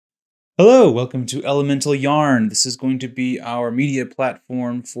Hello, welcome to Elemental Yarn. This is going to be our media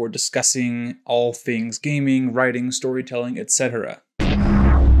platform for discussing all things gaming, writing, storytelling, etc.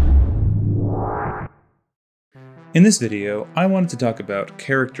 In this video, I wanted to talk about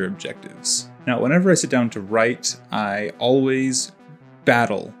character objectives. Now, whenever I sit down to write, I always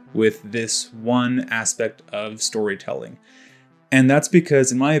battle with this one aspect of storytelling. And that's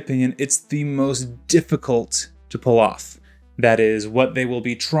because, in my opinion, it's the most difficult to pull off. That is what they will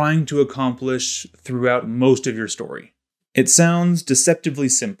be trying to accomplish throughout most of your story. It sounds deceptively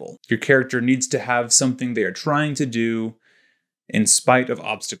simple. Your character needs to have something they are trying to do in spite of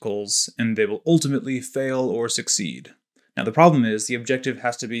obstacles, and they will ultimately fail or succeed. Now, the problem is the objective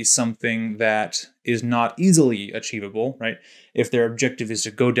has to be something that is not easily achievable, right? If their objective is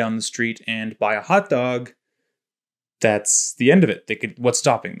to go down the street and buy a hot dog, that's the end of it. What's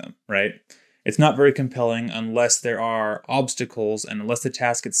stopping them, right? It's not very compelling unless there are obstacles and unless the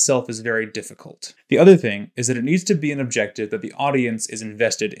task itself is very difficult. The other thing is that it needs to be an objective that the audience is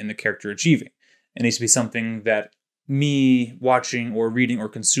invested in the character achieving. It needs to be something that me watching or reading or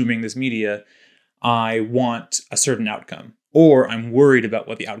consuming this media, I want a certain outcome, or I'm worried about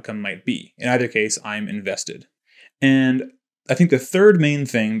what the outcome might be. In either case, I'm invested. And I think the third main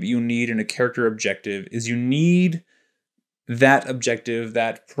thing that you need in a character objective is you need that objective,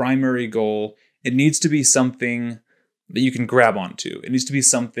 that primary goal. It needs to be something that you can grab onto. It needs to be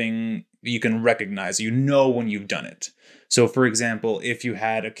something that you can recognize. You know when you've done it. So, for example, if you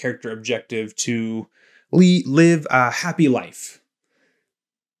had a character objective to live a happy life,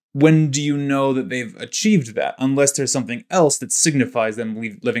 when do you know that they've achieved that? Unless there's something else that signifies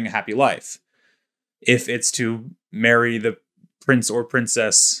them living a happy life. If it's to marry the prince or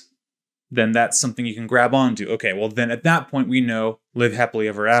princess, then that's something you can grab onto. Okay, well then at that point we know live happily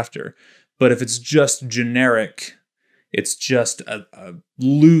ever after. But if it's just generic, it's just a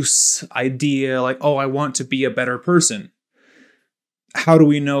loose idea like, oh, I want to be a better person. How do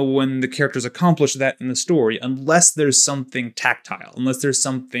we know when the characters accomplish that in the story? Unless there's something tactile, unless there's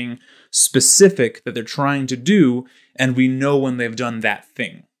something specific that they're trying to do, and we know when they've done that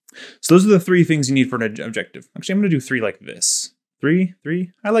thing. So those are the three things you need for an objective. Actually, I'm going to do three like this. Three?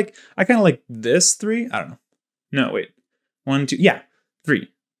 I kind of like this three. I don't know. No, wait. 1, 2. Yeah, 3.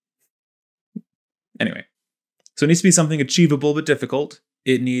 Anyway. So it needs to be something achievable but difficult.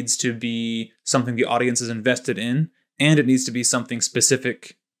 It needs to be something the audience is invested in. And it needs to be something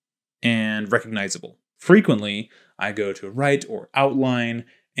specific and recognizable. Frequently, I go to write or outline,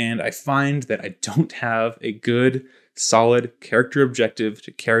 and I find that I don't have a good, solid character objective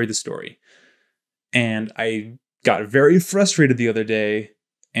to carry the story. And I got very frustrated the other day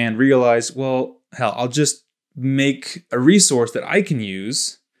and realized, well, hell, I'll just make a resource that I can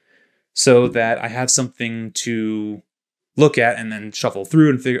use so that I have something to look at and then shuffle through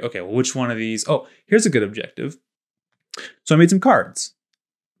and figure, okay, well, which one of these? Oh, here's a good objective. So I made some cards.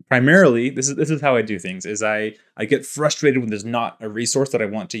 Primarily, this is how I do things, is I get frustrated when there's not a resource that I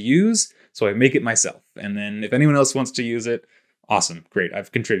want to use, so I make it myself. And then if anyone else wants to use it, awesome, great,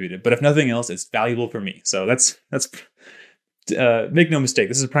 I've contributed. But if nothing else, it's valuable for me. So that's make no mistake,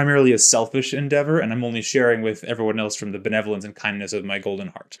 this is primarily a selfish endeavor, and I'm only sharing with everyone else from the benevolence and kindness of my golden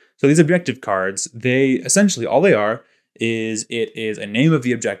heart. So these objective cards, they essentially, all they are is it is a name of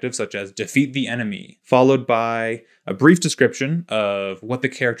the objective, such as defeat the enemy, followed by a brief description of what the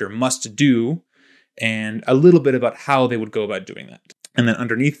character must do, and a little bit about how they would go about doing that. And then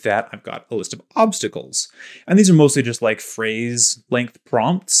underneath that, I've got a list of obstacles. And these are mostly just like phrase length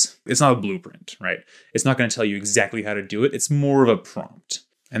prompts. It's not a blueprint, right? It's not going to tell you exactly how to do it. It's more of a prompt.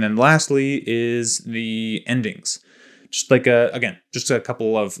 And then lastly is the endings. Just like just a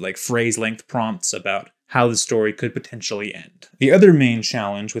couple of like phrase length prompts about how the story could potentially end. The other main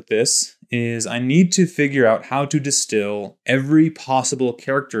challenge with this is I need to figure out how to distill every possible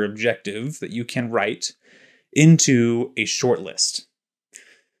character objective that you can write into a short list.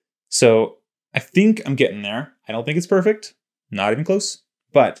 So I think I'm getting there. I don't think it's perfect, not even close,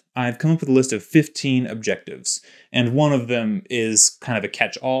 but I've come up with a list of 15 objectives, and one of them is kind of a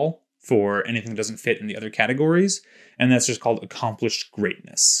catch-all for anything that doesn't fit in the other categories, and that's just called accomplished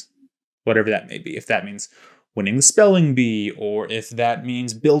greatness, whatever that may be. If that means winning the spelling bee, or if that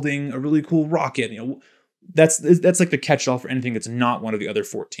means building a really cool rocket, that's like the catch-all for anything that's not one of the other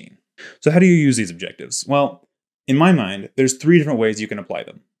 14. So how do you use these objectives? Well, in my mind, there's 3 different ways you can apply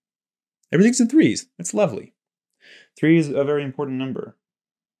them. Everything's in 3s. That's lovely. 3 is a very important number.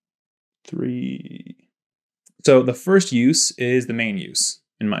 3. So the first use is the main use,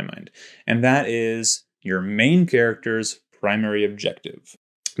 in my mind. And that is your main character's primary objective.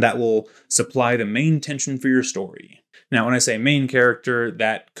 That will supply the main tension for your story. Now, when I say main character,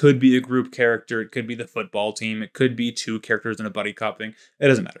 that could be a group character, it could be the football team, it could be two characters in a buddy cop thing. It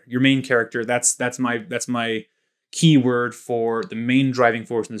doesn't matter. Your main character, that's my keyword for the main driving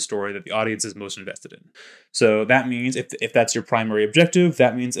force in the story that the audience is most invested in. So that means if that's your primary objective,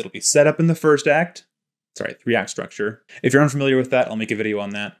 that means it'll be set up in the first act. Sorry, 3-act structure. If you're unfamiliar with that, I'll make a video on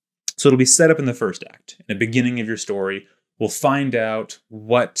that. So it'll be set up in the first act. In the beginning of your story, we'll find out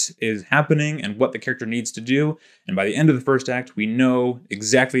what is happening and what the character needs to do. And by the end of the first act, we know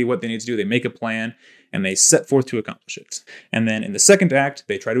exactly what they need to do. They make a plan and they set forth to accomplish it. And then in the second act,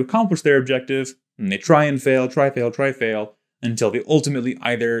 they try to accomplish their objective. And they try and fail, try, fail, until they ultimately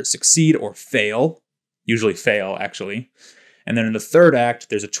either succeed or fail. Usually fail, actually. And then in the third act,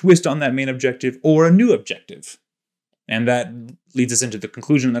 there's a twist on that main objective or a new objective. And that leads us into the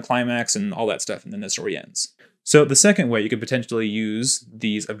conclusion and the climax and all that stuff, and then the story ends. So the second way you could potentially use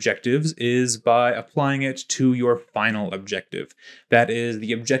these objectives is by applying it to your final objective. That is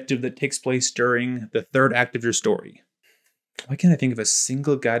the objective that takes place during the third act of your story. Why can't I think of a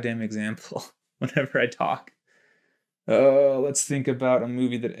single goddamn example whenever I talk? Let's think about a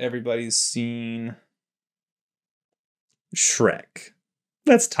movie that everybody's seen. Shrek.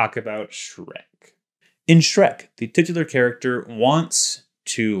 Let's talk about Shrek. In Shrek, the titular character wants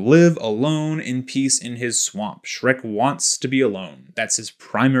to live alone in peace in his swamp. Shrek wants to be alone. That's his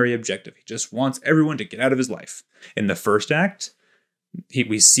primary objective. He just wants everyone to get out of his life. In the first act,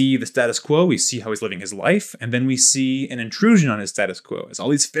 we see the status quo, we see how he's living his life, and then we see an intrusion on his status quo as all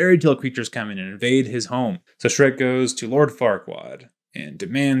these fairy tale creatures come in and invade his home. So Shrek goes to Lord Farquaad and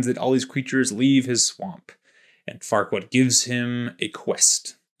demands that all these creatures leave his swamp. And Farquaad gives him a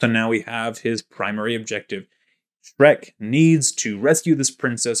quest. So now we have his primary objective. Shrek needs to rescue this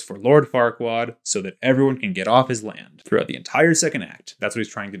princess for Lord Farquaad so that everyone can get off his land. Throughout the entire second act, that's what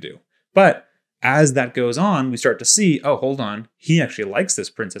he's trying to do. But as that goes on, we start to see, oh, hold on, he actually likes this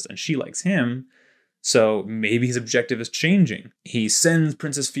princess and she likes him. So maybe his objective is changing. He sends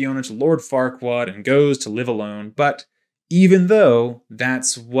Princess Fiona to Lord Farquaad and goes to live alone. But even though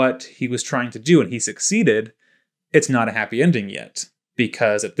that's what he was trying to do and he succeeded, it's not a happy ending yet.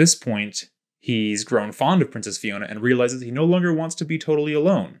 Because at this point, he's grown fond of Princess Fiona and realizes he no longer wants to be totally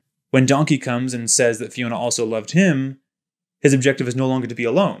alone. When Donkey comes and says that Fiona also loved him, his objective is no longer to be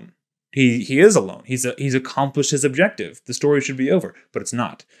alone. He is alone. He's accomplished his objective. The story should be over, but it's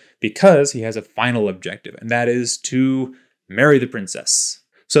not. Because he has a final objective, and that is to marry the princess.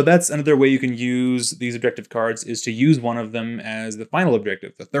 So that's another way you can use these objective cards, is to use one of them as the final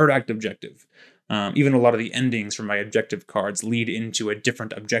objective, the third act objective. Even a lot of the endings from my objective cards lead into a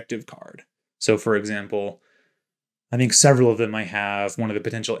different objective card. So for example, I think several of them I have, one of the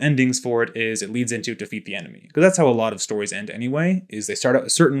potential endings for it is it leads into defeat the enemy. Because that's how a lot of stories end anyway, is they start out a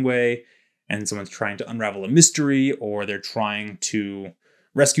certain way and someone's trying to unravel a mystery or they're trying to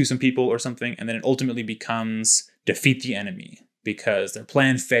rescue some people or something, and then it ultimately becomes defeat the enemy because their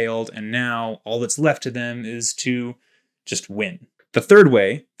plan failed and now all that's left to them is to just win. The third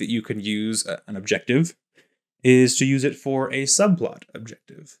way that you can use an objective is to use it for a subplot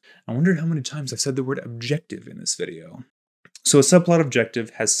objective. I wondered how many times I've said the word objective in this video. So a subplot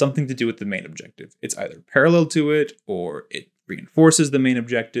objective has something to do with the main objective. It's either parallel to it, or it reinforces the main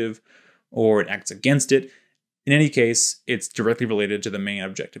objective, or it acts against it. In any case, it's directly related to the main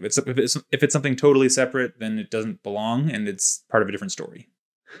objective. If it's something totally separate, then it doesn't belong, and it's part of a different story.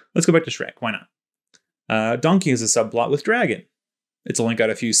 Let's go back to Shrek, why not? Donkey is a subplot with Dragon. It's only got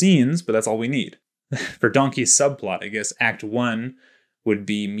a few scenes, but that's all we need. For Donkey's subplot, I guess Act 1 would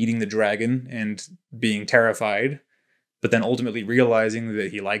be meeting the dragon and being terrified, but then ultimately realizing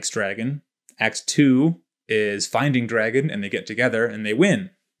that he likes Dragon. Act 2 is finding Dragon, and they get together, and they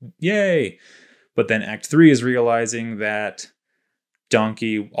win. Yay! But then Act 3 is realizing that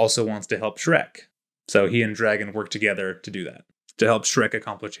Donkey also wants to help Shrek. So he and Dragon work together to do that, to help Shrek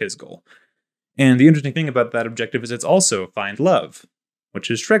accomplish his goal. And the interesting thing about that objective is it's also find love,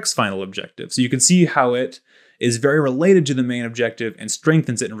 which is Shrek's final objective. So you can see how it is very related to the main objective and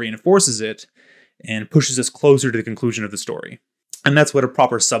strengthens it and reinforces it and pushes us closer to the conclusion of the story. And that's what a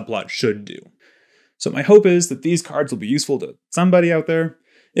proper subplot should do. So my hope is that these cards will be useful to somebody out there.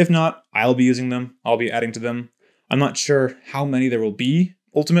 If not, I'll be using them. I'll be adding to them. I'm not sure how many there will be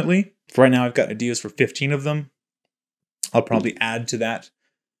ultimately. For right now, I've got ideas for 15 of them. I'll probably add to that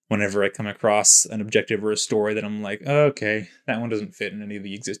whenever I come across an objective or a story that I'm like, oh, okay, that one doesn't fit in any of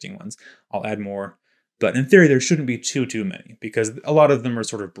the existing ones. I'll add more. But in theory, there shouldn't be too many, because a lot of them are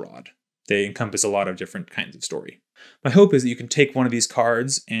sort of broad. They encompass a lot of different kinds of story. My hope is that you can take one of these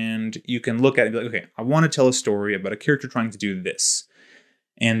cards and you can look at it and be like, okay, I want to tell a story about a character trying to do this.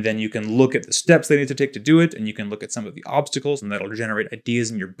 And then you can look at the steps they need to take to do it, and you can look at some of the obstacles, and that'll generate ideas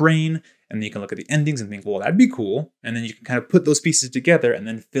in your brain. And then you can look at the endings and think, well, that'd be cool. And then you can kind of put those pieces together and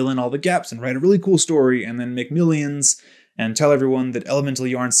then fill in all the gaps and write a really cool story and then make millions and tell everyone that Elemental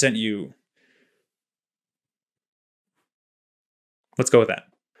Yarn sent you. Let's go with that.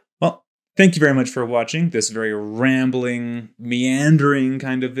 Well, thank you very much for watching this very rambling, meandering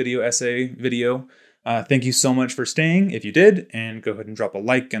kind of essay video. Thank you so much for staying, if you did, and go ahead and drop a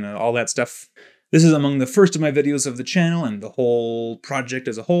like and all that stuff. This is among the first of my videos of the channel and the whole project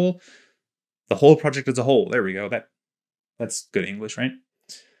as a whole. The whole project as a whole. There we go. That's good English, right?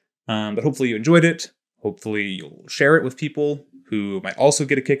 But hopefully you enjoyed it. Hopefully you'll share it with people who might also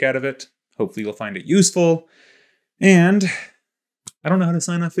get a kick out of it. Hopefully you'll find it useful. And I don't know how to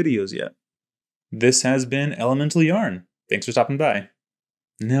sign off videos yet. This has been Elemental Yarn. Thanks for stopping by.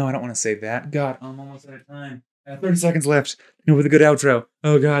 No, I don't want to say that. God, I'm almost out of time. I have 30 seconds left. With a good outro.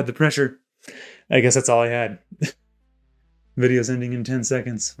 Oh God, the pressure. I guess that's all I had. Video's ending in 10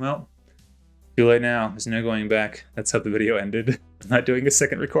 seconds. Well, too late now. There's no going back. That's how the video ended. I'm not doing a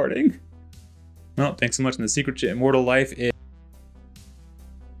second recording. Well, thanks so much. And the secret to immortal life is...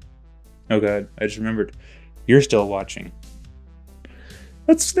 Oh God, I just remembered. You're still watching.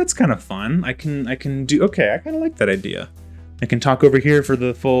 That's kind of fun. I can do... Okay, I kind of like that idea. I can talk over here for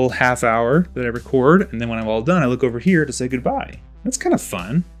the full half hour that I record, and then when I'm all done, I look over here to say goodbye. That's kind of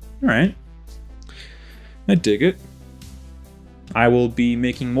fun. All right. I dig it. I will be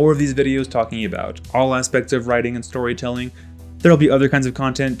making more of these videos talking about all aspects of writing and storytelling. There'll be other kinds of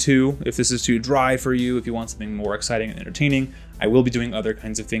content too. If this is too dry for you, if you want something more exciting and entertaining, I will be doing other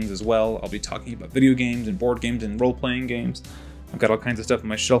kinds of things as well. I'll be talking about video games and board games and role-playing games. I've got all kinds of stuff on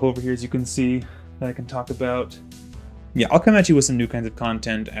my shelf over here, as you can see, that I can talk about. Yeah, I'll come at you with some new kinds of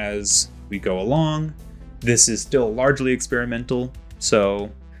content as we go along. This is still largely experimental, so,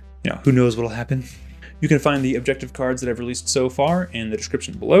 who knows what'll happen. You can find the objective cards that I've released so far in the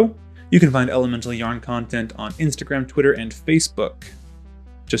description below. You can find Elemental Yarn content on Instagram, Twitter, and Facebook.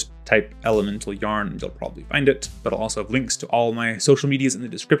 Just type Elemental Yarn and you'll probably find it, but I'll also have links to all my social medias in the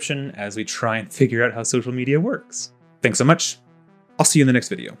description as we try and figure out how social media works. Thanks so much. I'll see you in the next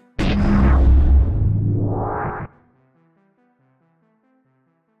video.